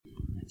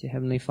Dear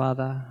Heavenly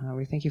Father,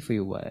 we thank you for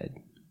your word.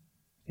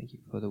 Thank you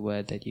for the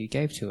word that you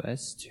gave to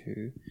us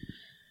to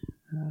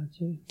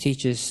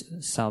teach us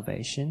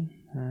salvation,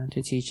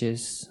 to teach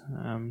us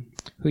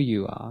who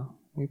you are.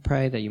 We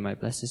pray that you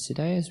might bless us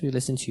today as we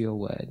listen to your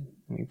word.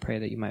 And we pray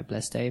that you might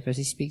bless Dave as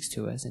he speaks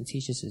to us and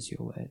teaches us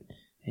your word.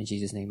 In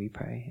Jesus' name we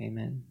pray.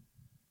 Amen.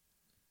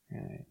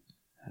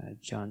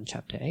 John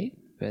chapter 8,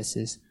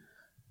 verses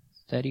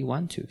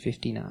 31 to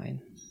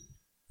 59.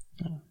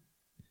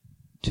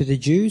 To the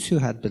Jews who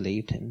had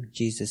believed him,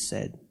 Jesus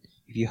said,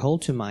 "If you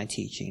hold to my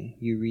teaching,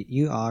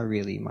 you are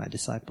really my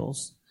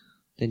disciples.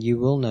 Then you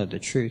will know the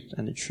truth,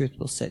 and the truth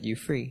will set you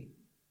free."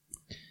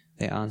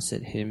 They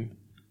answered him,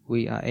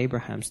 "We are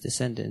Abraham's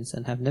descendants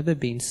and have never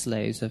been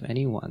slaves of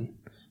anyone.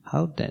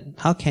 How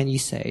can you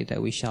say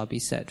that we shall be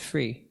set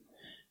free?"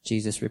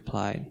 Jesus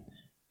replied,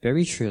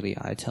 "Very truly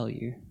I tell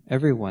you,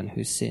 everyone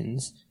who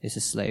sins is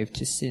a slave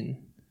to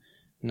sin.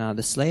 Now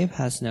the slave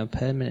has no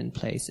permanent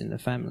place in the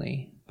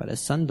family, but a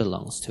son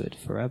belongs to it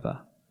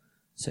forever.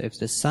 So if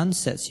the Son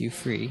sets you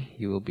free,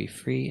 you will be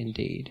free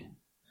indeed.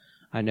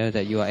 I know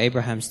that you are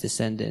Abraham's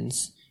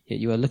descendants, yet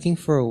you are looking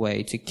for a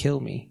way to kill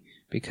me,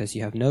 because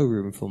you have no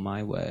room for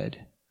my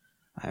word.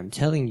 I am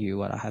telling you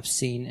what I have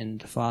seen in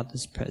the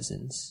Father's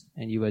presence,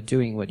 and you are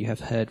doing what you have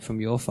heard from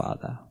your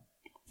father."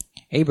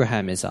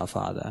 "Abraham is our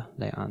father,"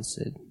 they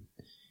answered.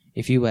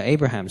 "If you were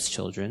Abraham's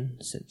children,"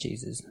 said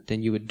Jesus,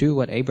 "then you would do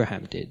what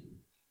Abraham did.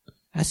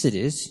 As it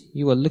is,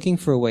 you are looking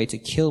for a way to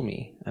kill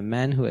me, a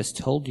man who has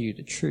told you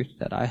the truth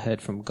that I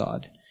heard from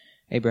God.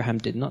 Abraham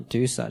did not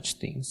do such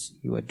things.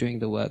 You are doing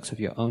the works of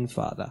your own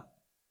father."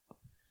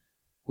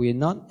 "We are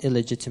not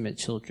illegitimate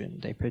children,"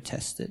 they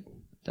protested.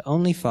 "The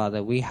only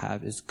father we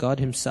have is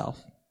God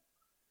himself."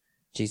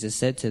 Jesus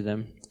said to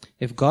them,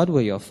 "If God were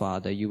your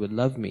father, you would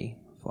love me,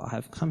 for I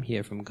have come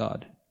here from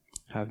God.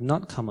 I have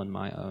not come on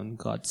my own.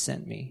 God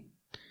sent me.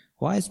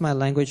 Why is my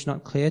language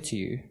not clear to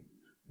you?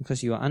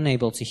 Because you are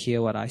unable to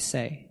hear what I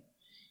say.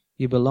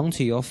 You belong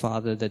to your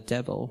father, the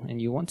devil,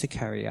 and you want to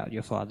carry out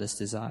your father's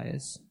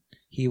desires.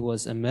 He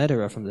was a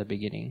murderer from the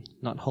beginning,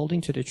 not holding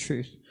to the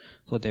truth,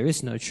 for there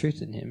is no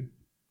truth in him.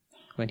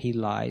 When he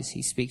lies,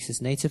 he speaks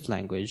his native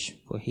language,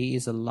 for he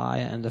is a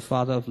liar and the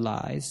father of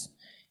lies.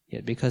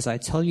 Yet because I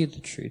tell you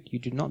the truth, you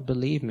do not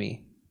believe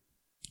me.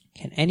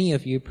 Can any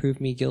of you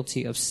prove me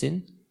guilty of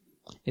sin?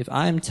 If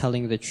I am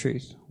telling the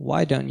truth,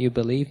 why don't you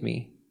believe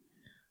me?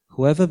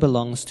 Whoever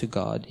belongs to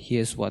God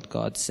hears what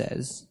God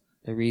says.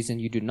 The reason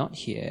you do not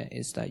hear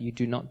is that you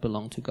do not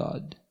belong to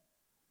God."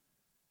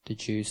 The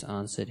Jews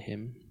answered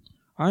him,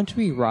 "Aren't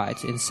we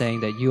right in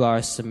saying that you are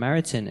a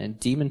Samaritan and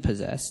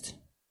demon-possessed?"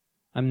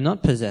 "I'm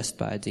not possessed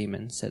by a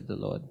demon," said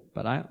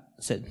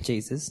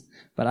Jesus,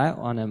 "but I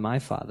honor my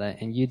Father,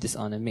 and you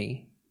dishonor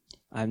me.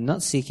 I am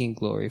not seeking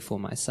glory for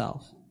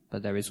myself,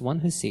 but there is one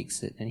who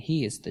seeks it, and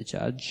he is the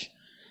judge.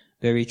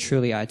 Very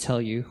truly I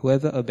tell you,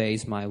 whoever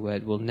obeys my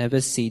word will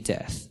never see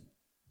death."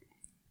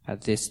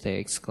 At this they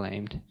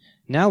exclaimed,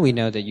 "Now we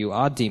know that you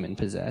are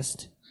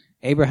demon-possessed.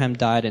 Abraham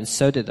died and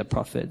so did the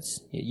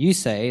prophets. Yet you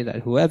say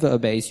that whoever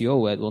obeys your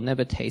word will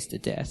never taste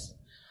death.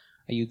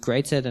 Are you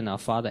greater than our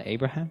father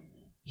Abraham?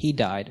 He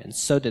died and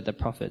so did the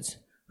prophets.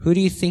 Who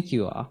do you think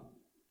you are?"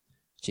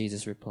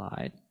 Jesus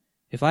replied,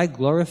 "If I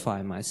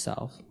glorify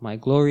myself, my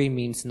glory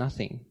means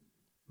nothing.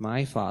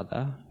 My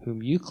Father,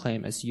 whom you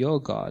claim as your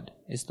God,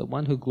 is the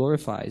one who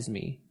glorifies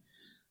me.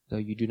 Though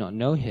you do not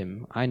know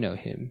him, I know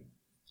him.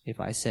 If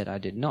I said I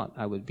did not,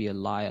 I would be a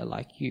liar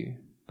like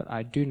you. But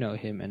I do know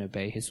him and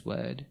obey his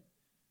word.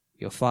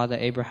 Your father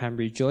Abraham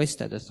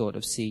rejoiced at the thought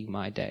of seeing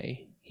my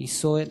day. He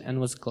saw it and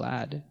was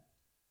glad."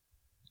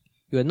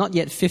 "You are not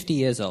yet 50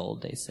 years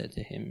old," they said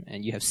to him,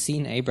 "and you have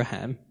seen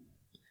Abraham."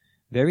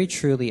 "Very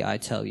truly I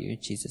tell you,"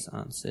 Jesus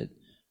answered,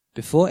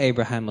 "before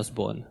Abraham was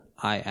born,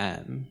 I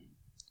am."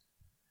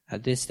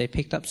 At this they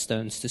picked up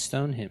stones to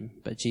stone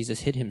him, but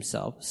Jesus hid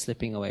himself,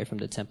 slipping away from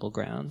the temple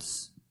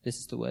grounds. This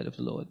is the word of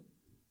the Lord.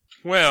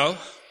 Well,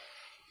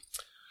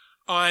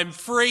 I'm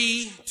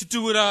free to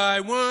do what I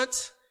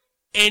want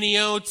any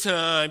old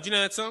time. Do you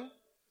know that song?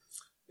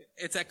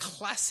 It's a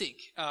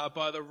classic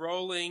by the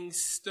Rolling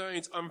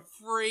Stones. I'm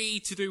free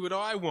to do what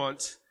I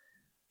want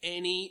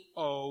any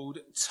old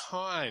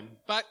time.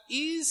 But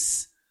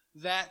is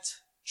that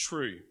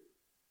true?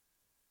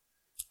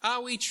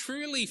 Are we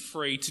truly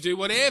free to do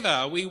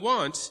whatever we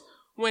want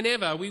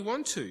whenever we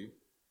want to?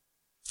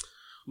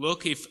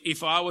 Look,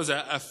 if I was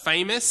a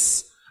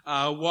famous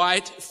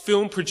white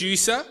film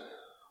producer,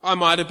 I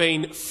might have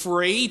been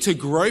free to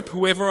grope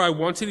whoever I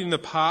wanted in the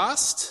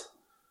past.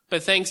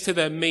 But thanks to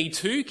the Me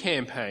Too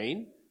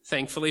campaign,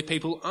 thankfully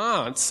people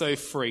aren't so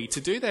free to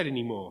do that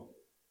anymore.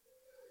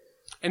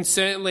 And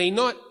certainly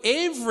not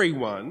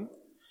everyone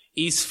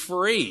is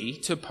free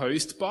to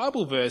post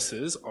Bible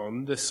verses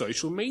on the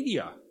social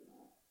media.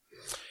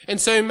 And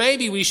so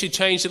maybe we should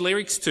change the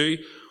lyrics to,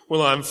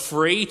 well, I'm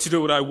free to do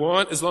what I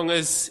want as long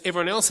as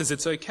everyone else says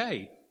it's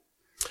okay.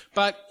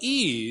 But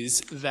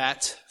is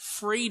that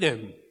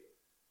freedom?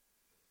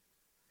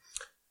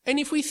 And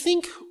if we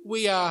think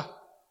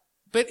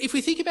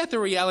about the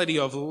reality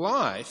of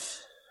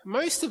life,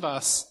 most of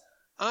us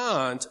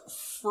aren't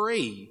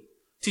free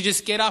to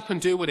just get up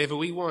and do whatever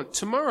we want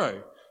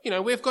tomorrow.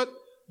 We've got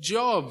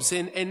jobs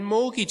and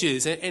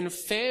mortgages and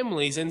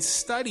families and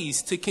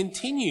studies to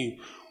continue.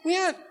 We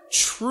aren't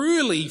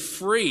truly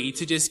free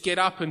to just get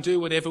up and do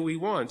whatever we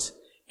want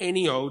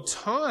any old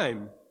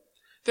time.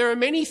 There are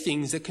many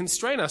things that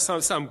constrain us,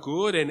 some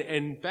good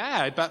and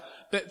bad, but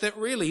that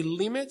really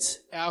limit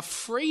our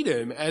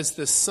freedom, as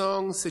the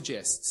song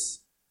suggests.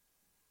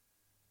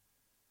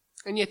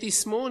 And yet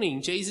this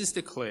morning, Jesus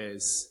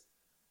declares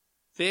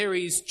there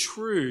is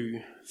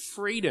true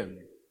freedom.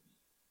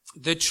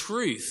 The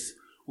truth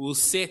will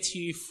set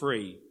you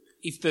free.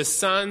 If the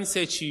Son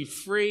sets you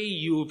free,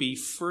 you will be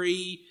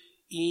free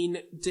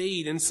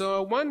indeed. And so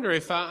I wonder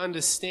if our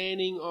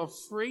understanding of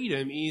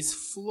freedom is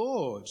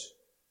flawed.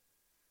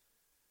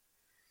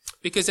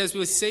 Because as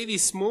we'll see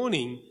this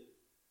morning,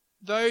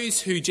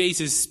 those who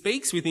Jesus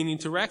speaks with and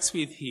interacts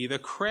with here, the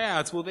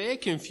crowds, well, they're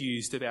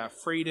confused about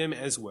freedom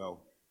as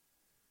well.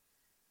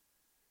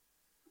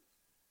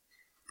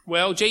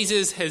 Well,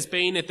 Jesus has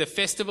been at the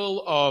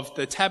festival of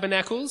the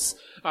Tabernacles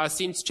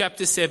since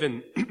chapter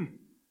 7.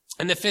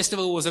 And the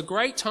festival was a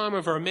great time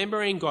of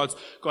remembering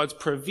God's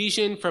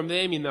provision from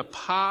them in the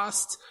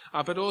past,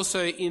 but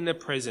also in the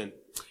present.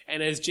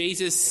 And as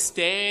Jesus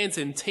stands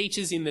and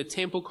teaches in the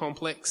temple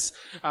complex,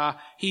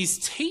 his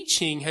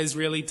teaching has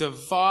really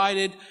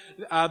divided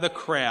the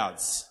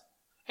crowds.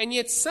 And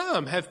yet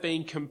some have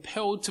been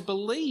compelled to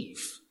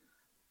believe.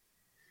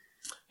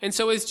 And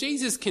so as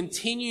Jesus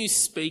continues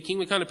speaking,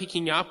 we're kind of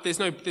picking up. There's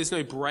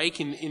no break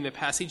in the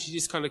passage. He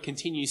just kind of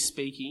continues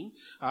speaking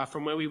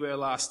from where we were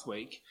last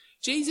week.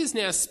 Jesus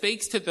now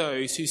speaks to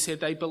those who said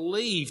they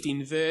believed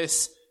in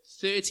verse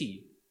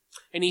 30.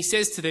 And he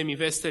says to them in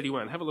verse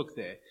 31, have a look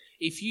there.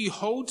 If you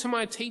hold to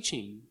my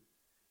teaching,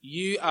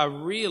 you are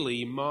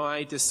really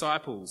my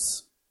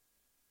disciples.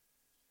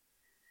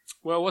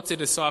 Well, what's a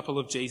disciple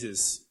of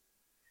Jesus?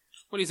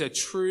 What is a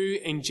true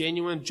and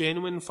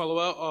genuine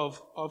follower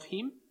of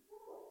him?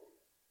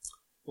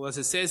 Well, as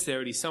it says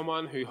there, it is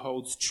someone who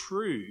holds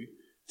true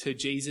to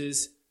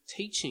Jesus'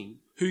 teaching,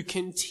 who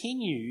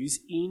continues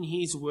in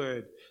his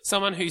word,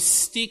 someone who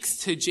sticks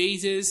to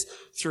Jesus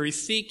through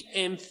thick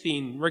and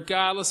thin,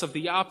 regardless of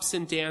the ups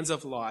and downs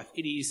of life.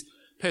 It is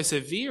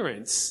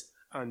perseverance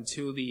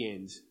until the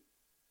end.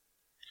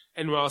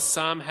 And while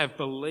some have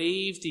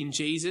believed in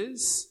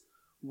Jesus,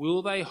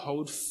 will they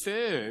hold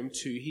firm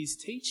to his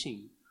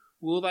teaching?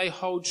 Will they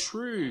hold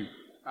true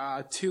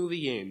till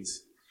the end?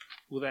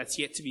 Well, that's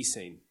yet to be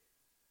seen.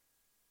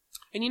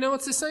 And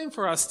it's the same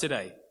for us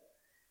today.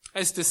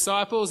 As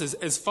disciples,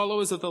 as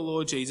followers of the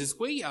Lord Jesus,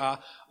 we are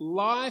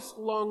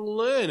lifelong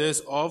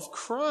learners of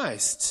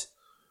Christ.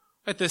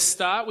 At the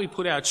start, we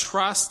put our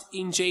trust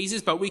in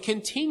Jesus, but we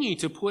continue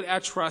to put our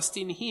trust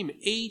in him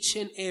each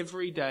and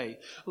every day,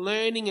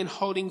 learning and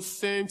holding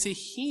firm to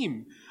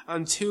him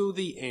until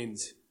the end.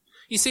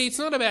 You see, it's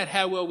not about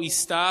how well we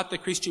start the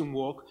Christian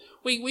walk.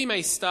 We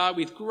may start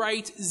with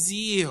great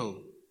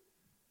zeal,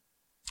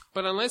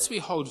 but unless we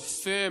hold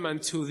firm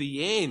until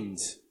the end,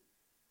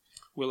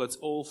 well, it's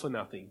all for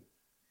nothing.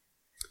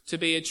 To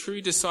be a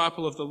true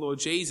disciple of the Lord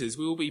Jesus,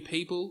 we will be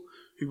people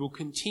who will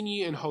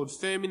continue and hold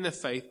firm in the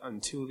faith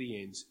until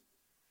the end.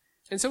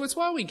 And so it's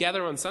why we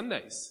gather on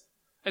Sundays.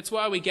 It's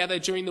why we gather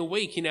during the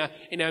week in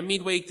our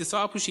midweek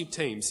discipleship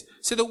teams,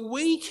 so that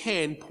we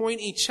can point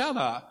each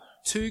other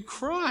to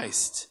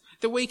Christ,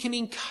 that we can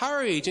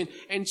encourage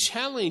and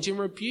challenge and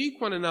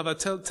rebuke one another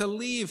to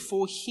live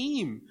for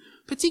him,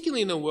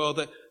 particularly in a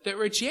world that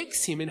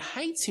rejects him and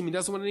hates him and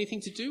doesn't want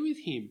anything to do with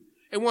him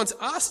and wants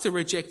us to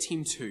reject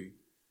him too.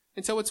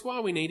 And so it's why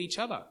we need each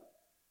other.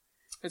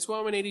 It's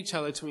why we need each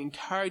other to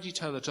encourage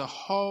each other to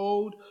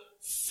hold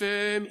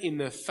firm in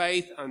the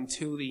faith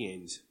until the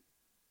end.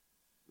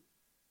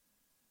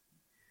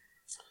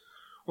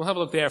 We'll have a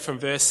look there from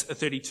verse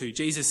 32.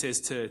 Jesus says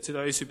to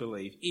those who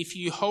believe, if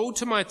you hold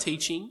to my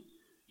teaching,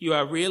 you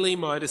are really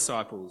my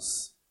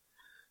disciples.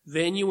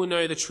 Then you will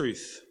know the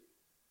truth,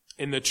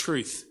 and the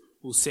truth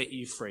will set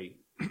you free.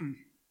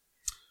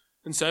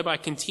 And so by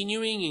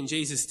continuing in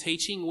Jesus'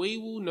 teaching, we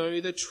will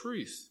know the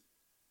truth,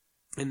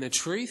 and the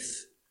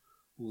truth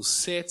will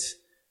set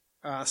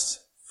us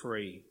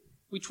free.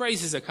 Which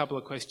raises a couple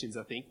of questions,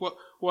 I think.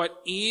 What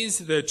is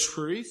the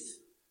truth?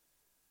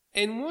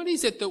 And what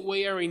is it that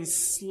we are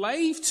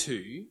enslaved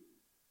to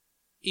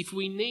if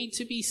we need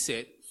to be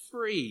set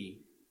free?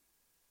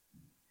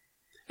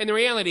 And the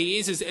reality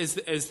is,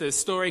 as the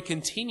story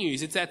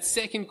continues, it's that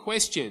second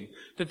question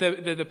that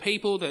the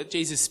people that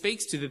Jesus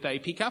speaks to that they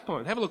pick up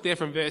on. Have a look there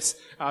from verse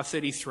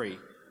 33.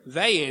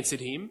 They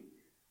answered him,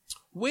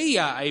 we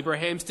are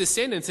Abraham's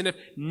descendants and have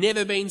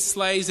never been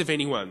slaves of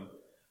anyone.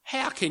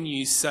 How can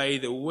you say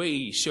that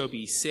we shall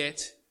be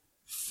set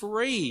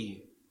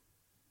free?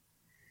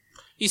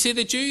 You see,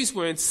 the Jews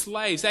weren't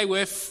slaves. They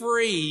were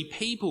free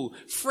people.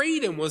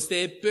 Freedom was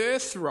their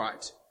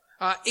birthright.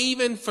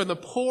 Even for the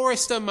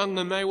poorest among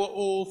them, they were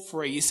all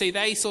free. You see,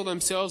 they saw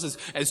themselves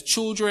as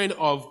children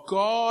of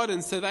God,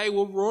 and so they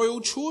were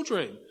royal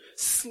children,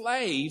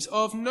 slaves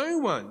of no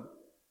one.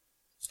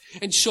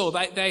 And sure,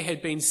 they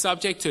had been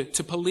subject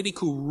to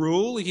political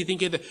rule. If you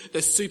think of the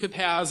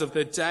superpowers of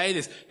the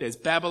day, there's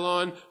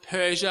Babylon,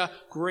 Persia,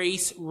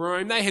 Greece,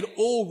 Rome. They had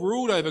all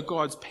ruled over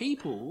God's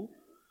people.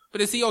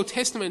 But as the Old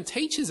Testament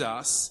teaches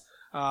us,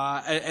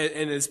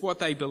 and as what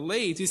they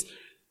believed, is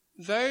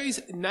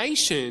those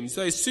nations,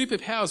 those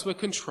superpowers were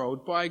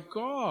controlled by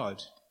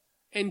God.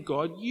 And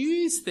God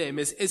used them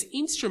as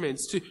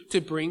instruments to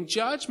bring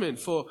judgment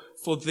for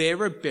their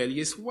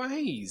rebellious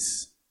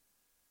ways.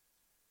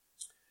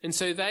 And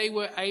so they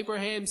were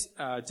Abraham's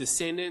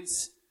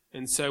descendants,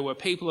 and so were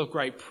people of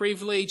great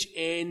privilege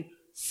and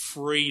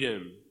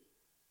freedom.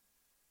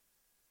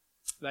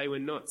 They were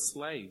not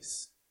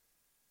slaves.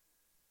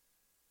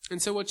 And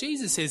so what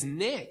Jesus says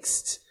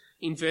next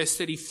in verse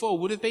 34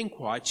 would have been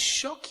quite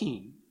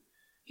shocking.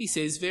 He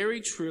says,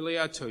 "Very truly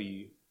I tell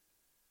you,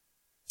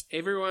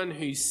 everyone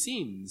who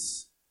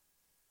sins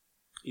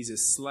is a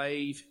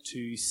slave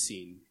to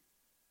sin."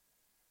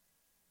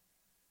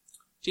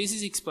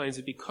 Jesus explains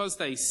that because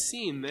they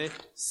sin, they're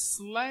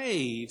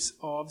slaves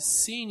of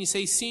sin. You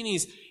see, sin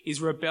is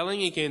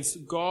rebelling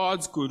against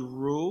God's good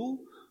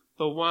rule,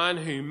 the one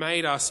who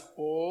made us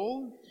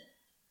all.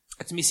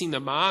 It's missing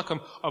the mark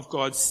of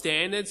God's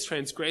standards,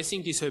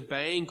 transgressing,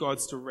 disobeying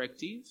God's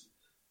directive.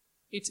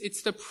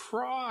 It's the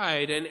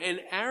pride and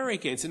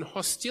arrogance and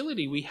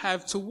hostility we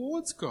have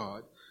towards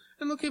God.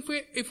 And look,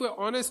 if we're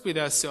honest with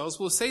ourselves,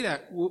 we'll see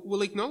that.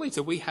 We'll acknowledge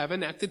that we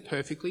haven't acted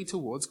perfectly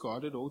towards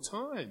God at all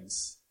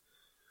times.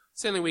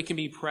 Certainly we can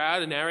be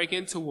proud and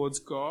arrogant towards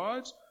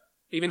God,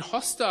 even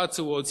hostile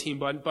towards him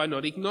by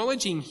not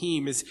acknowledging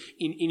him as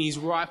in his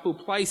rightful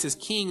place as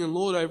King and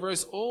Lord over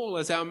us all,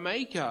 as our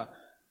Maker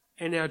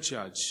and our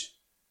Judge.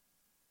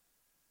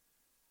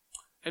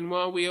 And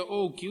while we are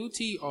all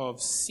guilty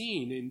of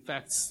sin, in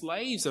fact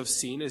slaves of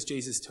sin, as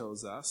Jesus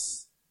tells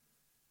us,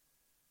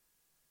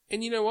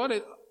 and you know what?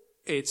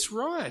 It's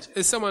right.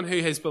 As someone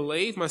who has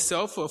believed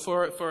myself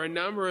for a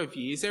number of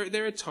years,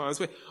 there are times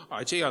where,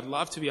 I'd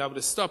love to be able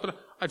to stop, but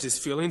I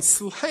just feel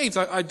enslaved.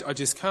 I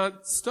just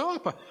can't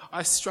stop.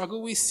 I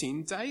struggle with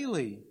sin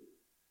daily.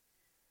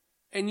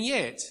 And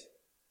yet,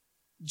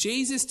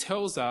 Jesus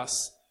tells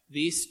us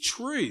this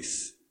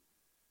truth,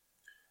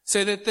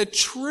 so that the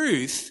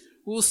truth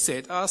will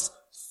set us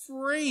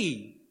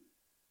free.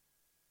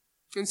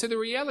 And so the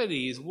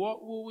reality is,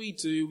 what will we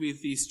do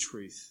with this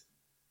truth?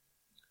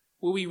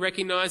 Will we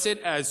recognize it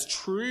as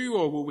true,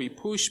 or will we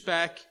push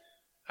back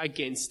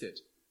against it?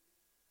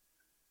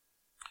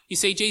 You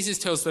see, Jesus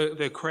tells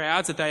the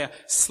crowds that they are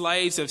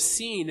slaves of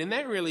sin, and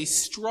that really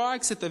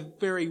strikes at the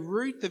very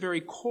root, the very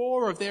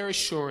core of their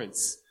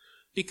assurance,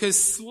 because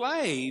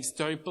slaves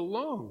don't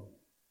belong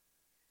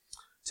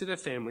to the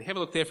family. Have a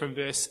look there from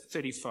verse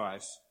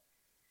 35.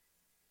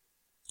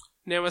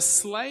 "Now a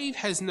slave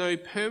has no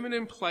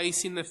permanent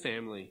place in the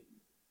family,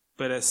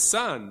 but a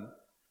son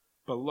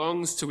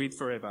belongs to it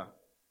forever.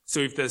 So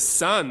if the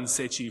Son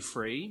sets you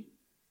free,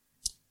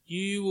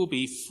 you will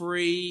be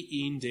free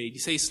indeed."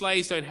 You see,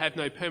 slaves don't have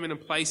no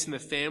permanent place in the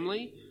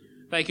family.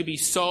 They could be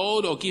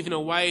sold or given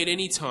away at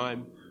any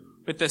time,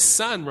 but the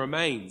Son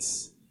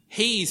remains.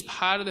 He is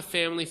part of the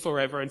family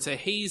forever, and so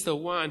he is the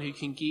one who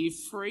can give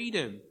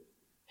freedom.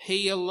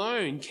 He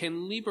alone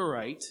can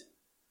liberate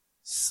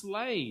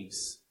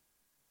slaves.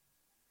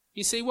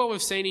 You see, what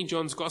we've seen in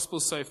John's Gospel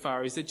so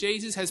far is that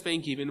Jesus has been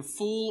given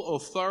full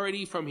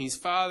authority from his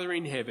Father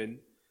in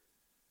heaven.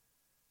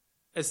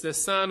 As the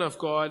Son of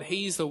God,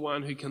 he is the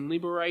one who can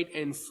liberate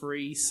and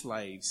free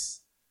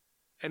slaves.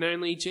 And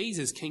only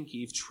Jesus can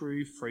give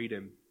true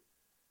freedom.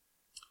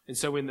 And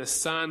so when the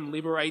Son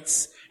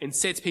liberates and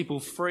sets people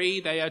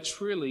free, they are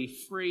truly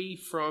free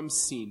from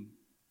sin.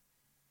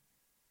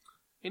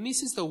 And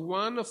this is the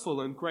wonderful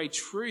and great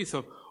truth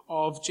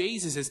of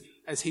Jesus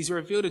as he's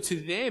revealed it to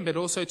them, but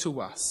also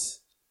to us.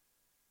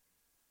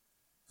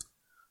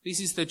 This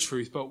is the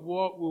truth, but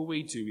what will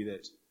we do with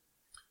it?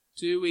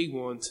 Do we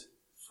want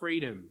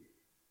freedom?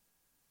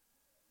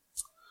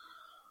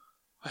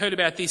 I heard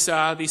about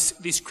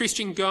this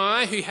Christian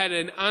guy who had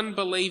an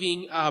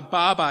unbelieving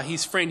barber,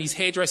 his friend, his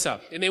hairdresser,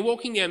 and they're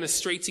walking down the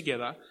street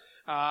together,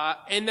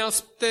 and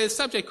the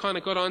subject kind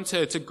of got on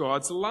to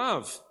God's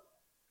love.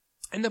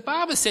 And the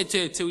barber said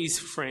to his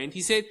friend,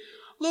 he said,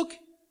 "Look,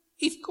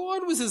 if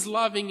God was as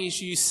loving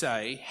as you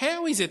say,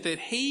 how is it that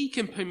he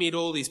can permit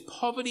all this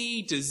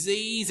poverty,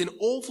 disease, and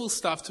awful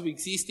stuff to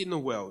exist in the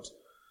world?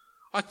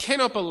 I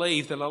cannot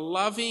believe that a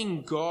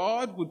loving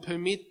God would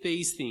permit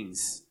these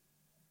things."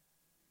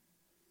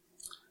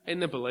 And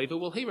the believer,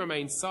 he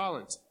remained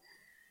silent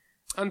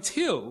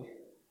until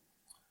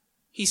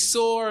he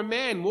saw a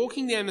man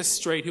walking down the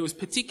street who was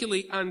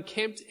particularly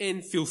unkempt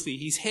and filthy.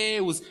 His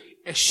hair was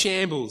a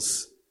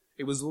shambles.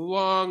 It was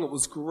long, it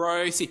was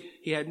gross.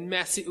 He had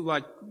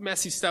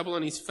massive stubble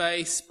on his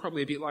face,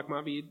 probably a bit like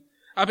my beard.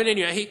 But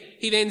anyway,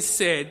 he then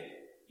said,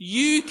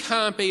 "You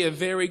can't be a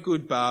very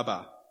good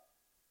barber,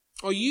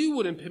 or you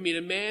wouldn't permit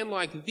a man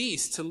like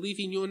this to live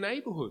in your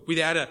neighbourhood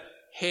without a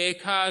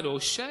haircut or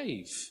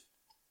shave."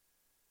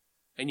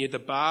 And yet the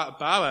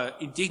barber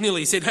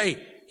indignantly said,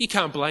 "Hey, you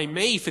can't blame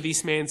me for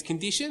this man's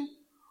condition.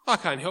 I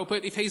can't help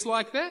it if he's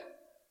like that.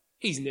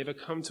 He's never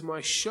come to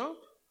my shop.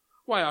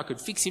 Why, I could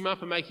fix him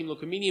up and make him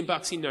look $1 million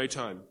in no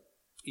time.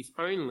 If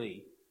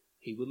only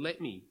he would let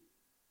me.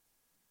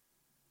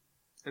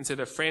 And so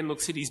the friend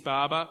looks at his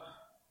barber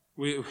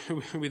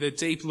with a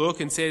deep look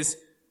and says,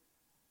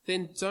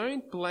 then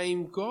don't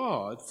blame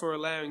God for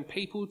allowing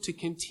people to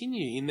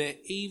continue in their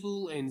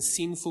evil and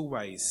sinful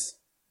ways,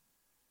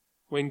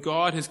 when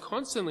God has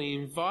constantly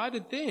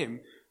invited them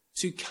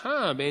to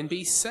come and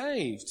be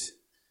saved.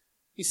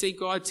 You see,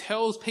 God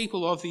tells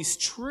people of this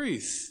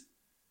truth,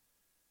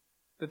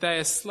 that they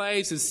are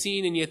slaves of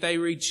sin, and yet they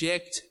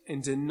reject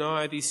and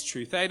deny this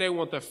truth. They don't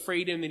want the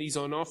freedom that is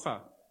on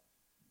offer.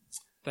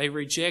 They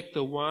reject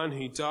the one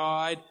who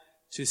died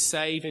to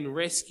save and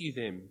rescue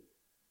them.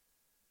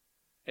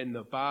 And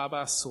the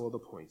barber saw the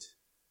point.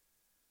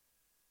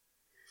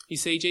 You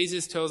see,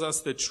 Jesus tells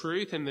us the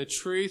truth, and the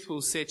truth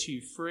will set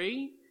you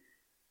free.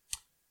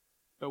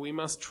 But we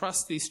must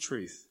trust this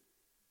truth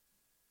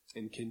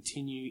and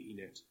continue in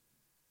it.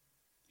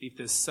 If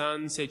the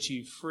Son sets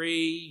you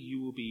free,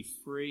 you will be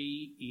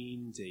free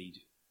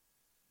indeed.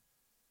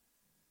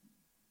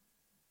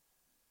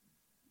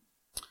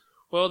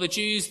 Well, the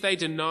Jews, they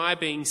deny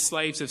being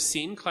slaves of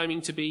sin,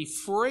 claiming to be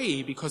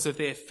free because of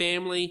their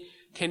family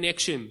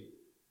connection.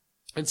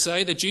 And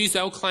so the Jews,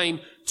 they'll claim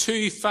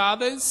 2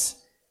 fathers,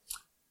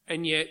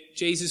 and yet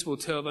Jesus will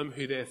tell them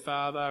who their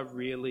father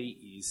really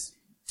is.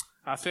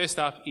 First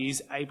up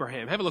is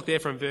Abraham. Have a look there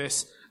from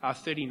verse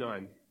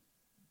 39.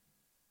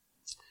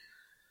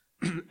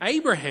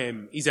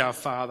 Abraham is our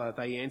father,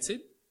 they answered.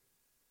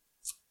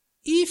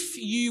 If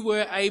you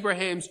were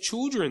Abraham's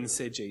children,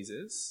 said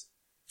Jesus,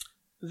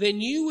 then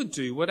you would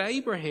do what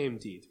Abraham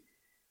did.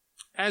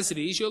 As it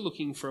is, you're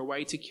looking for a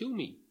way to kill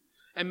me,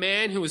 a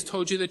man who has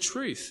told you the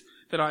truth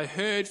that I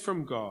heard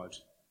from God.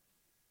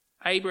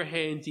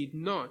 Abraham did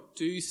not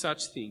do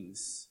such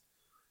things.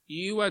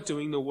 You are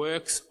doing the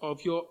works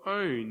of your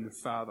own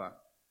father.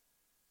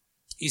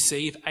 You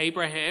see, if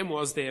Abraham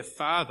was their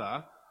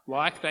father,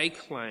 like they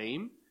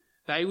claim,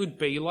 they would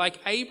be like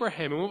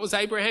Abraham. And what was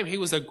Abraham? He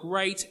was a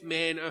great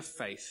man of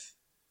faith.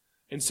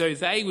 And so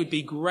they would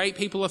be great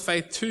people of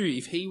faith too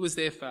if he was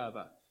their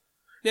father.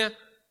 Now,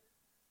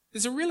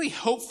 there's a really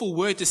helpful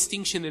word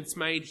distinction that's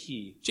made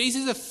here.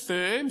 Jesus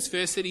affirms,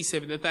 verse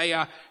 37, that they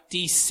are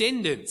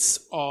descendants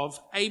of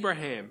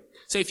Abraham.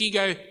 So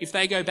if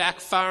they go back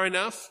far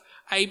enough,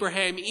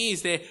 Abraham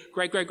is their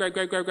great,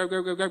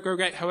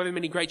 however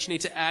many greats you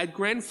need to add,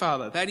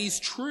 grandfather. That is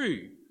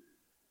true.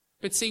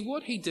 But see,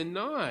 what he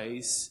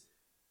denies,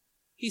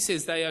 he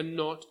says they are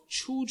not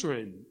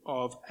children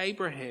of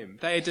Abraham.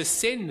 They are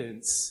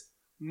descendants,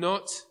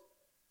 not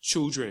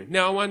children.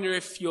 Now, I wonder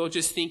if you're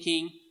just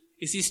thinking,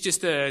 is this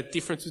just a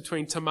difference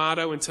between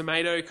tomato and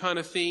tomato kind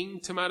of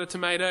thing? Tomato,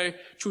 tomato,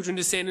 children,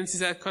 descendants,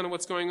 is that kind of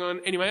what's going on?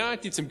 Anyway, I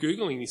did some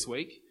Googling this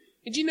week.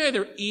 Did you know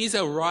there is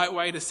a right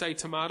way to say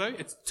tomato?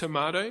 It's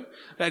tomato.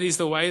 That is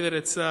the way that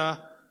it's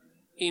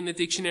in the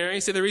dictionary.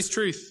 So there is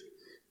truth.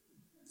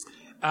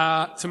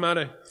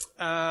 Tomato.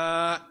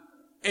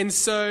 And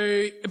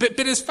so, but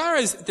as far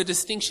as the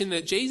distinction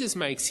that Jesus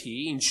makes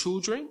here in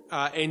children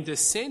and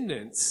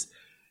descendants,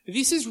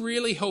 this is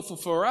really helpful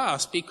for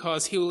us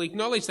because he will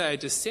acknowledge they are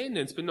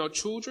descendants but not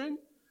children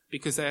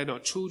because they are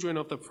not children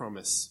of the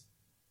promise.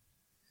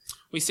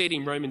 We see it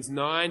in Romans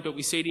 9, but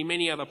we see it in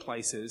many other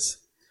places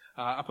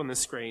up on the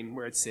screen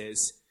where it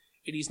says,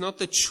 it is not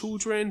the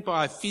children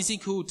by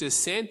physical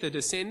descent, the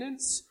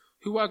descendants,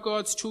 who are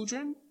God's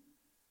children,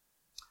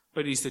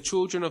 but it is the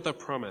children of the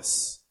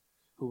promise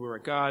who were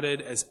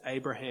regarded as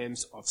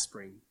Abraham's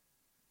offspring.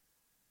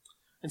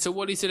 And so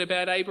what is it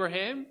about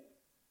Abraham?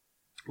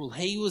 Well,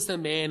 he was the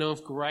man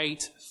of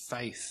great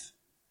faith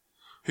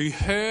who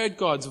heard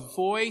God's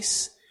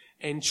voice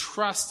and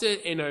trusted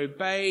and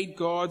obeyed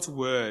God's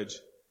word,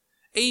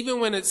 even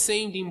when it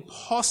seemed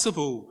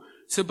impossible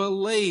to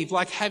believe,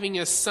 like having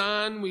a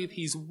son with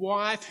his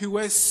wife who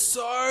was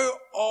so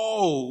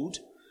old,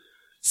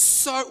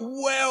 so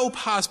well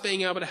past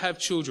being able to have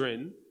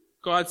children.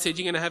 God said,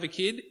 you're going to have a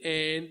kid,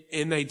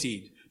 and they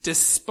did.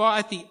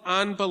 Despite the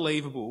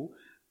unbelievable,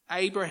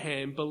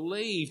 Abraham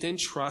believed and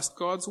trusted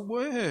God's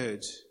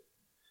word.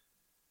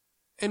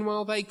 And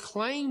while they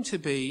claim to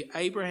be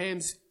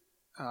Abraham's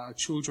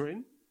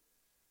children,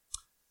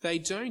 they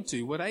don't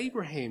do what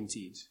Abraham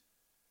did,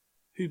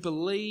 who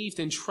believed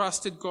and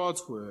trusted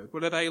God's word.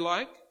 What are they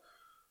like?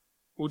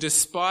 Well,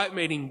 despite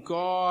meeting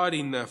God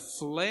in the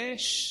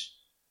flesh,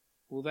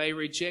 well, they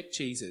reject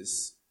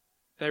Jesus.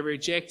 They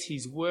reject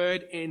his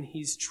word and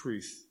his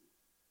truth.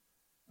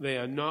 They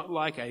are not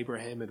like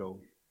Abraham at all.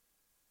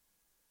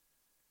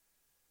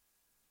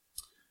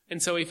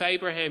 And so if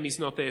Abraham is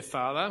not their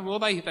father, well,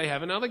 they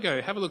have another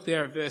go. Have a look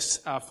there at verse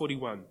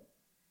 41.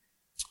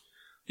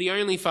 The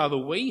only father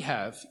we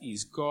have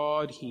is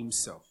God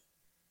himself.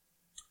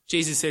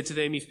 Jesus said to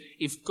them,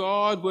 if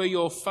God were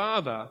your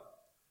father,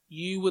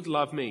 you would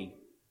love me.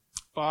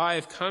 For I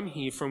have come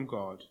here from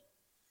God.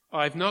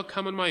 I have not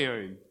come on my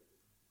own.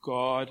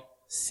 God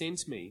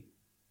sent me.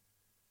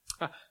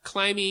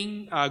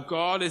 Claiming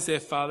God as their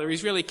father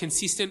is really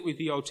consistent with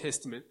the Old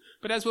Testament.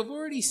 But as we've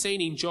already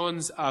seen in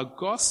John's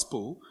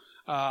Gospel,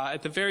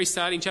 at the very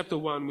start in chapter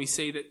 1, we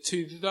see that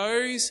to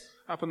those,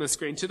 up on the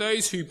screen, to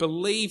those who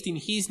believed in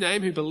his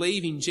name, who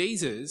believe in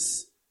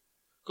Jesus,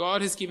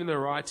 God has given the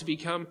right to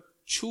become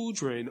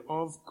children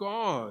of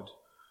God.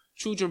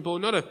 Children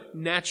born not of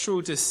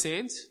natural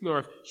descent, nor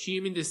of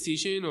human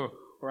decision or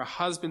a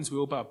husband's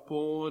will, but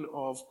born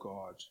of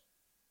God.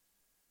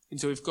 And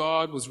so if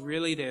God was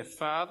really their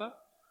father,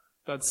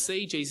 they'd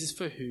see Jesus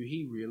for who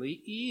he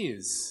really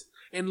is,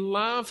 and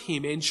love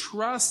him and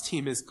trust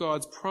him as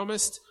God's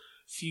promised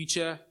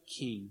future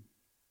king.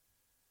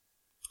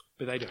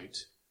 But they don't.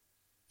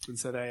 And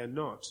so they are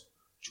not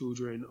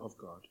children of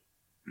God.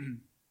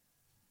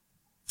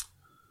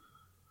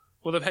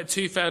 Well, they've had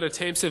two failed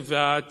attempts of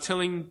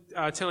telling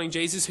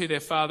Jesus who their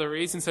father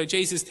is, and so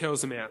Jesus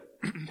tells them out.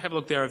 Have a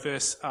look there at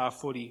verse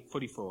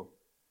 44.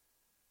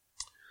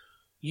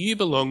 You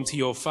belong to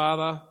your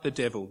father, the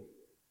devil,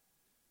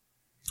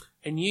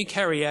 and you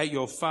carry out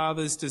your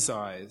father's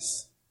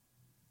desires.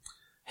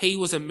 He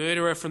was a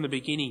murderer from the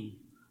beginning,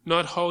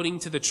 not holding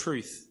to the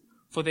truth,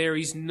 for there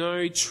is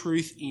no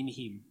truth in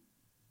him.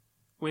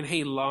 When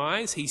he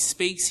lies, he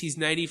speaks his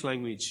native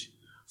language,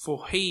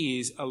 for he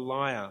is a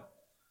liar,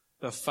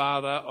 the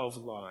father of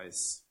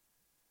lies.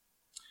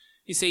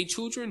 You see,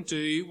 children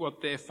do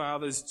what their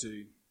fathers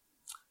do,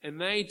 and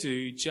they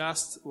do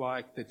just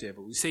like the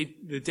devil. You see,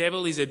 the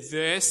devil is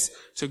adverse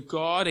to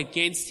God,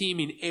 against him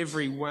in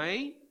every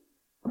way.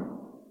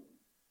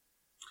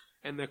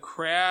 And the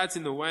crowds,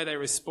 in the way they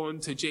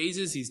respond to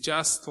Jesus, is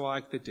just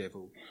like the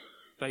devil.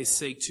 They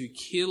seek to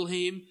kill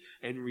him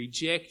and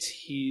reject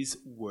his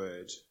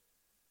word.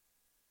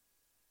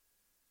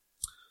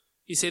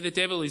 You see, the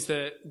devil is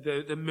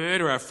the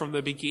murderer from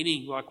the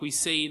beginning, like we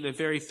see in the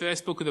very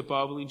first book of the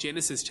Bible in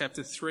Genesis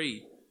chapter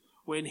 3,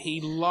 when he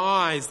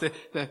lies, the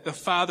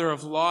father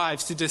of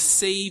lies, to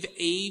deceive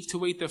Eve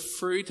to eat the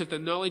fruit of the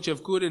knowledge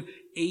of good and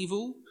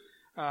evil.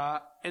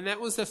 And that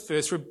was the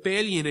first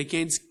rebellion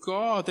against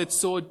God that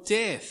saw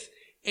death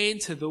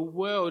enter the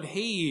world.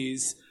 He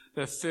is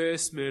the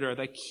first murderer,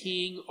 the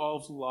king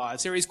of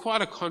lies. There is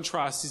quite a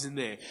contrast, isn't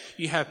there?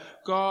 You have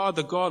God,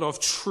 the God of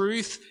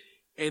truth,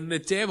 and the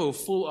devil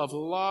full of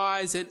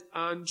lies and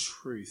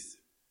untruth.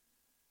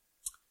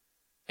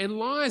 And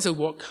lies are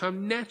what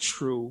come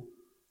natural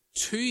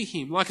to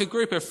him, like a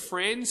group of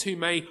friends who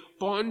may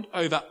bond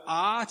over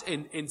art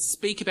and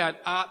speak about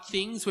art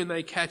things when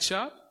they catch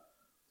up.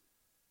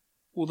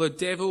 Well,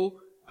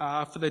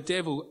 for the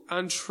devil,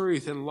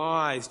 untruth and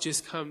lies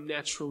just come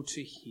natural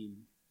to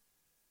him.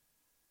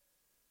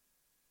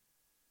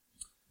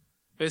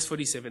 Verse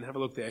 47, have a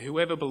look there.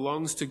 Whoever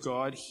belongs to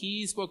God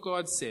hears what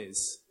God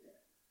says.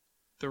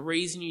 The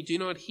reason you do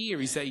not hear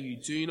is that you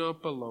do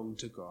not belong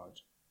to God.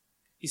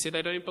 He said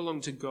they don't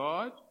belong to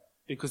God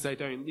because they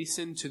don't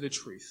listen to the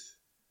truth.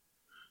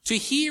 To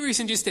hear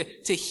isn't just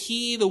to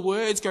hear the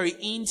words go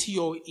into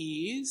your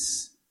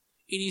ears.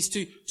 It is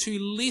to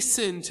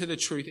listen to the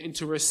truth and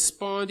to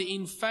respond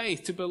in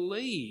faith, to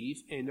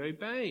believe and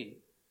obey.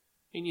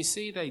 And you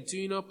see, they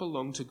do not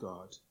belong to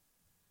God.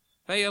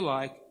 They are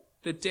like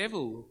the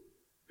devil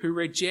who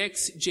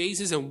rejects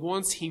Jesus and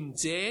wants him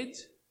dead.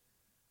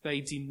 They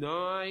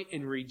deny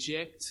and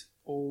reject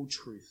all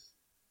truth.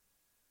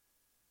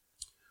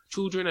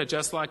 Children are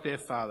just like their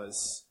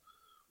fathers.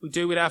 We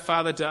do what our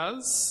father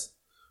does.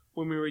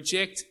 When we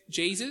reject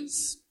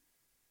Jesus,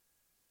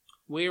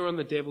 we're on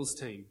the devil's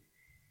team.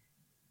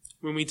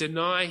 When we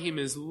deny him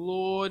as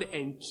Lord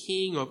and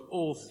King of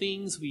all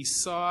things, we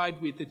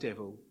side with the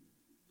devil.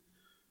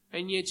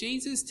 And yet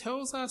Jesus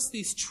tells us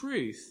this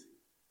truth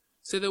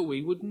so that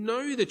we would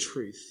know the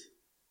truth.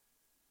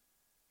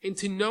 And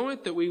to know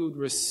it, that we would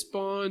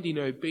respond in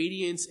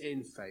obedience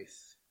and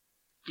faith.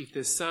 If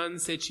the Son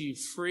sets you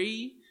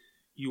free,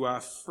 you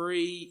are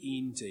free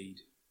indeed.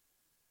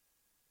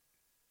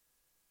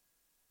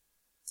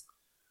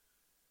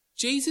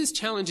 Jesus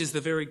challenges the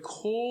very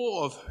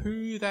core of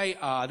who they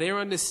are. Their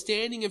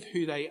understanding of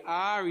who they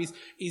are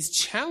is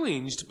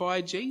challenged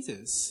by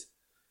Jesus.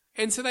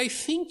 And so they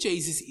think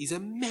Jesus is a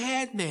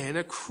madman,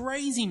 a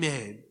crazy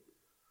man.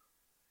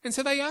 And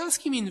so they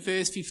ask him in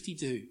verse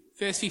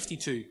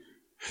 52,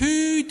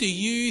 who do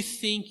you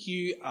think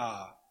you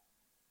are?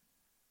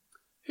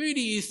 Who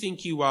do you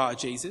think you are,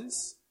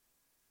 Jesus?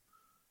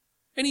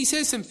 And he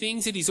says some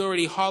things that he's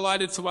already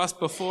highlighted to us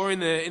before in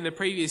the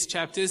previous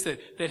chapters,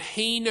 that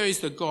he knows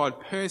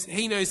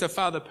he knows the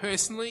Father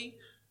personally,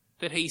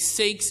 that he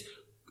seeks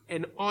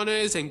and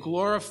honours and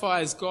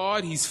glorifies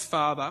God, his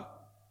Father.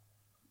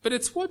 But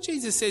it's what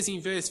Jesus says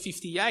in verse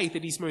 58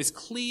 that is most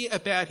clear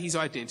about his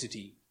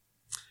identity,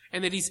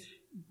 and that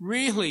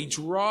really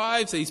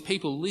drives these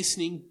people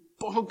listening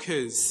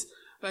bonkers.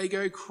 They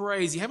go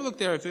crazy. Have a look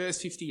there at verse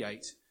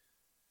 58.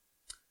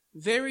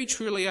 Very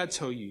truly I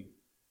tell you,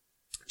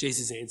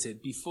 Jesus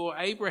answered, before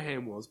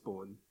Abraham was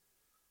born,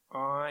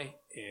 I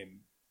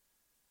am.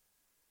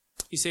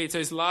 You see, it's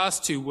those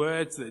last two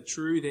words that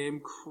drew them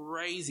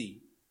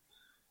crazy.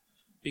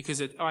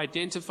 because it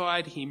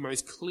identified him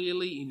most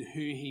clearly in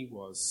who he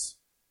was.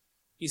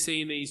 You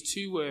see, in these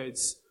two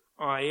words,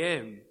 I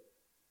am,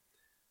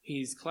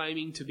 he is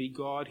claiming to be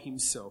God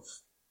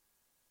himself.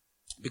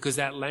 Because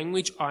that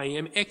language, I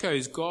am,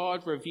 echoes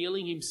God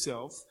revealing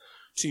himself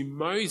to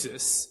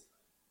Moses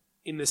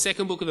in the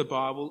second book of the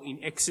Bible,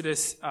 in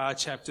Exodus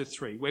chapter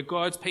 3, where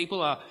God's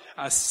people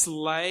are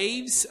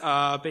slaves,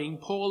 being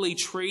poorly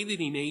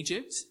treated in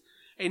Egypt.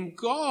 And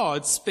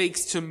God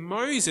speaks to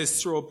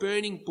Moses through a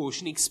burning bush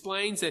and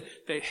explains that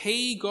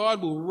he,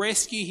 God, will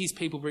rescue his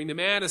people, bring them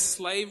out of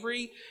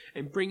slavery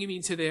and bring them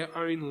into their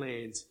own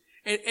land.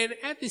 And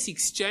at this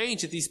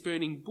exchange at this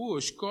burning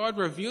bush, God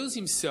reveals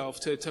himself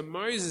to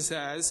Moses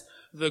as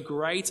the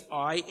great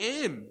I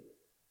am.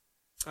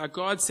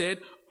 God said,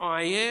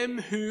 I am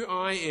who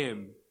I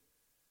am.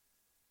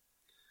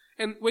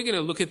 And we're going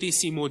to look at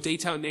this in more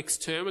detail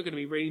next term. We're going to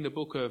be reading the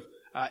book of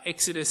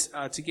Exodus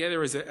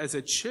together as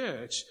a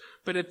church.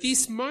 But at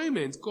this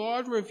moment,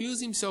 God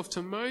reveals himself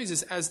to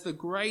Moses as the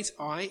great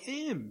I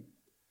am.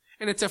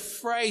 And it's a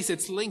phrase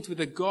that's linked with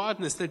the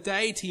godness, the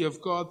deity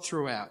of God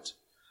throughout.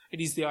 It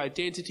is the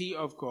identity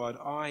of God,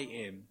 I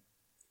am.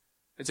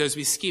 And so as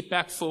we skip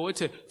back forward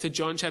to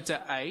John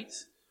chapter 8,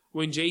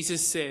 when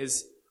Jesus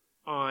says,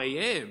 I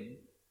am,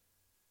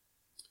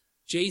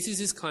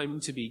 Jesus is claiming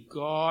to be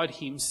God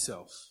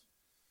himself,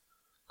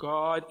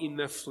 God in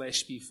the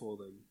flesh before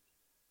them.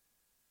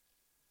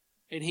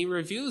 And he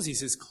reveals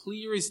this as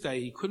clear as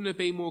day. He couldn't have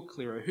been more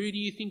clearer. Who do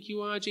you think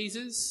you are,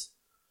 Jesus?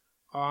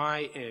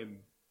 I am.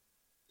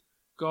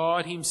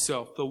 God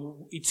himself,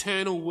 the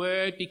eternal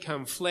word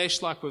become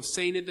flesh, like we've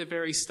seen at the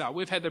very start.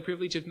 We've had the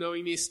privilege of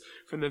knowing this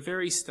from the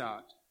very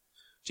start.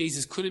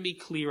 Jesus couldn't be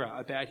clearer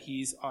about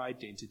his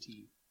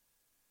identity.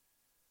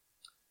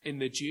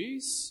 And the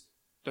Jews,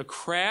 the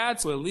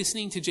crowds who are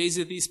listening to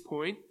Jesus at this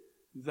point,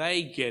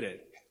 they get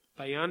it.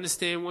 They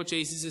understand what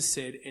Jesus has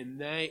said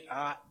and they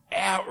are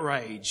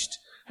outraged.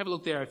 Have a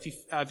look there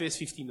at verse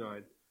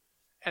 59.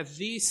 At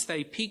this,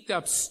 they picked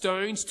up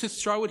stones to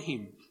throw at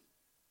him.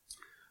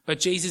 But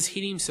Jesus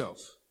hid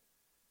himself,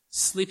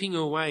 slipping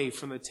away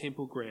from the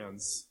temple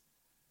grounds.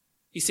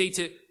 You see,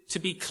 to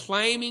be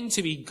claiming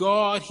to be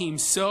God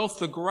himself,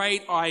 the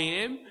great I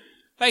am,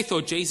 they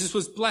thought Jesus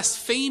was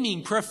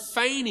blaspheming,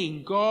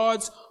 profaning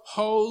God's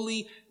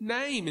holy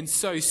name. And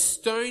so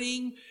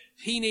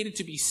he needed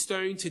to be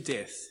stoned to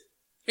death.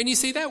 And you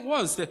see, that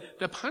was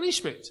the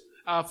punishment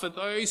for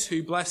those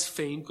who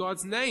blasphemed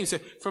God's name. So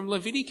from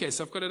Leviticus,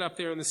 I've got it up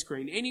there on the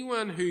screen.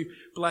 Anyone who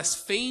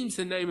blasphemes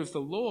the name of the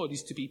Lord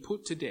is to be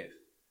put to death.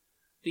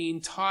 The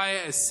entire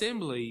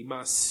assembly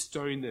must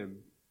stone them.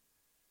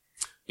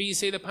 But you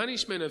see, the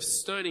punishment of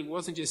stoning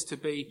was meant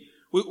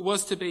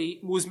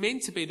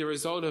to be the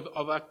result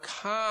of a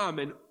calm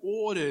and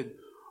ordered,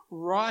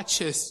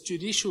 righteous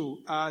judicial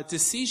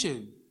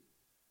decision.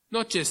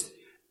 Not just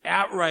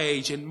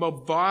outrage and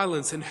mob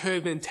violence and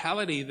herd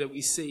mentality that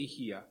we see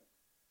here.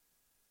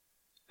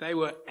 They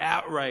were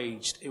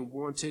outraged and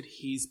wanted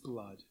his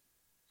blood.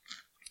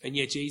 And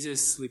yet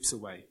Jesus slips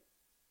away.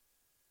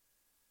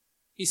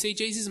 You see,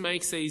 Jesus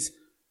makes these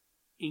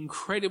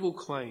incredible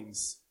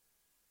claims.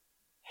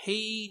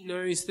 He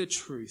knows the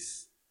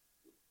truth.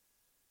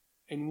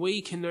 And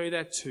we can know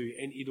that too,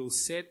 and it'll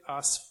set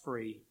us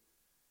free.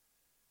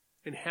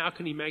 And how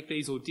can he make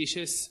these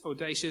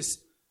audacious,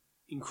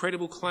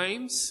 incredible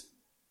claims?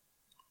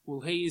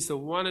 Well, he is the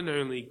one and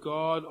only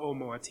God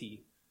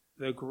Almighty,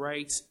 the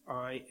great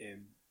I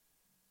am.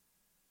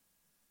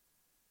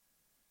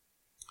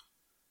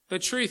 The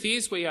truth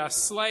is, we are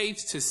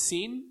slaves to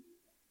sin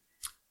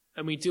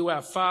and we do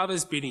our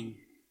Father's bidding.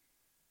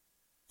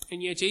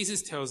 And yet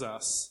Jesus tells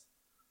us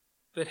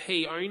that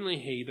only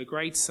he, the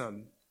great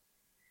Son,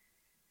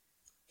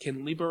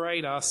 can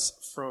liberate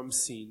us from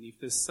sin. If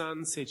the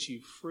Son sets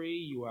you free,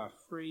 you are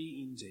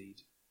free indeed.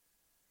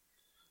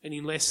 And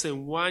in less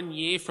than 1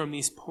 year from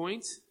this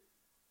point,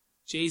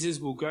 Jesus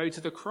will go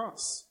to the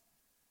cross,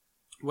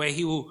 where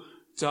he will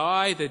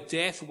die the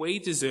death we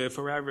deserve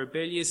for our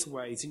rebellious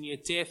ways, and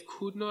yet death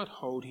could not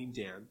hold him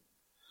down.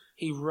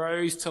 He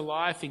rose to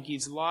life and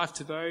gives life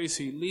to those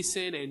who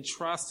listen and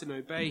trust and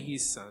obey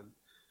his Son.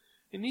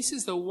 And this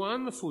is the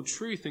wonderful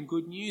truth and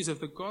good news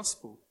of the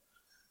gospel,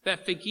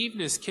 that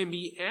forgiveness can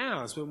be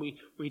ours when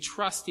we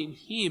trust in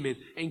him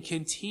and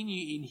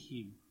continue in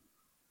him.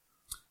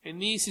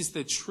 And this is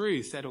the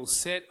truth that will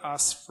set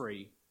us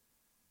free.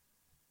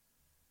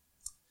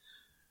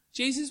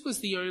 Jesus was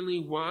the only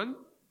one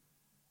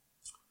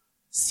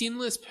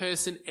sinless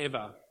person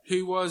ever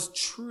who was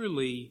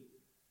truly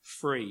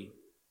free.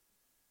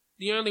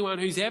 The only one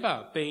who's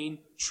ever been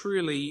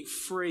truly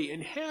free.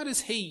 And how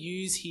does he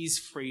use his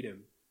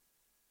freedom?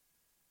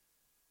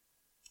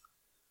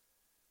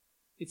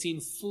 It's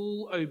in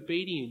full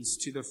obedience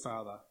to the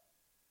Father.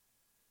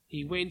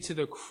 He went to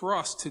the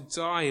cross to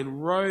die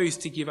and rose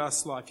to give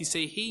us life. You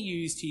see, he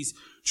used his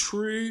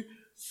true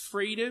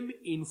freedom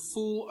in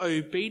full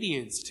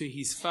obedience to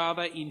his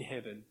Father in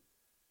heaven.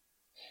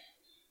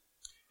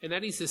 And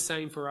that is the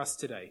same for us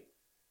today.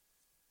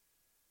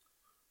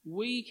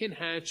 we can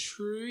have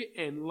true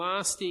and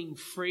lasting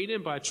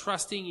freedom by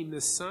trusting in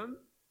the Son.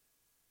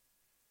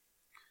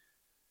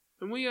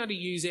 And we are to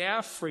use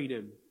our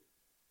freedom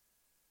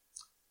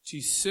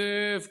to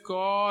serve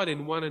God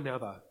and one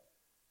another.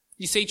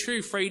 You see,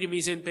 true freedom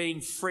isn't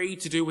being free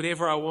to do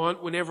whatever I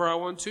want, whenever I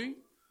want to.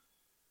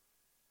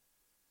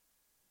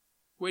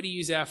 We're to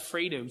use our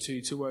freedom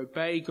to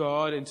obey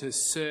God and to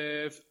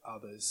serve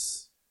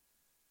others.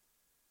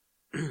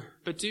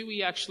 But do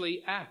we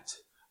actually act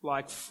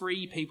like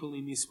free people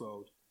in this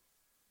world?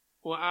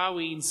 Or are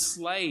we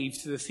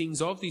enslaved to the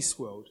things of this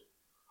world?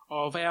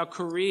 Of our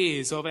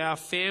careers, of our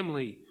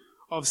family,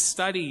 of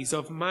studies,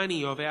 of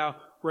money, of our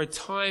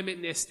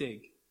retirement nest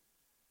egg?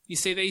 You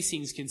see, these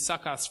things can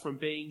suck us from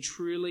being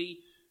truly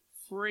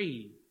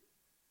free.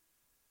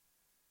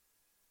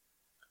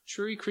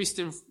 True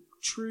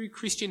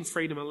Christian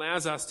freedom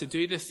allows us to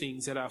do the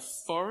things that are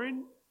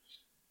foreign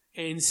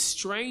and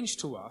strange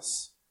to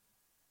us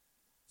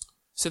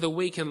so that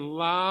we can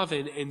love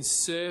and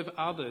serve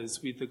others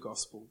with the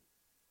gospel.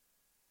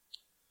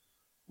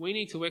 We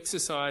need to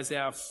exercise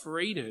our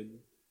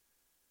freedom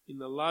in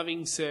the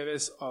loving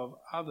service of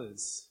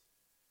others,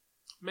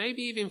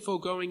 maybe even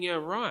foregoing our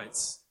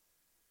rights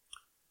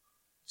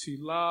to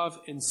love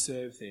and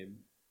serve them.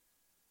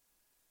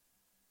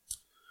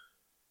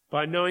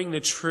 By knowing the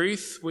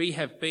truth, we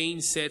have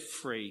been set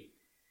free.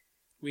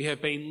 We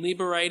have been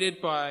liberated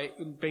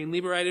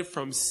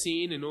from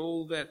sin and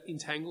all that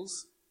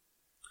entangles,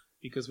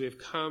 because we have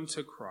come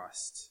to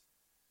Christ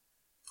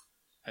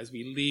as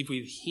we live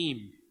with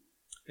him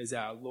as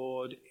our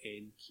Lord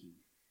and King.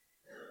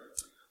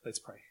 Let's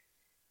pray.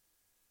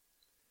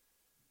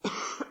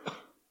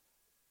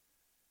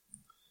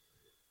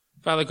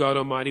 Father God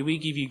Almighty, we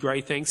give you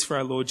great thanks for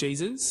our Lord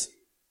Jesus,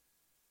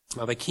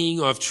 the King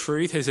of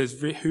truth,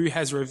 who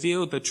has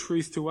revealed the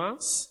truth to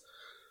us,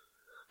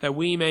 that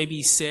we may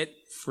be set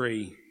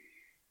free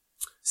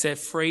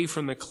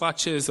from the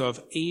clutches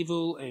of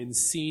evil and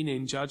sin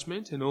and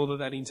judgment and all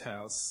that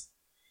entails,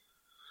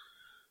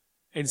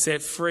 and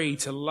set free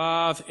to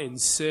love and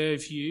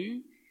serve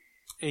you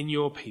and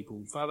your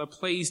people. Father,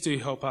 please do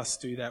help us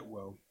do that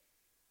well,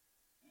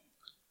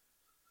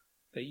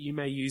 that you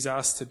may use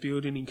us to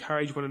build and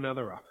encourage one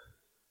another up,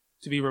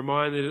 to be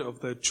reminded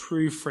of the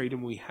true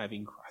freedom we have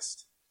in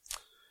Christ.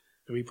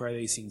 And we pray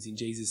these things in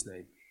Jesus'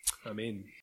 name. Amen.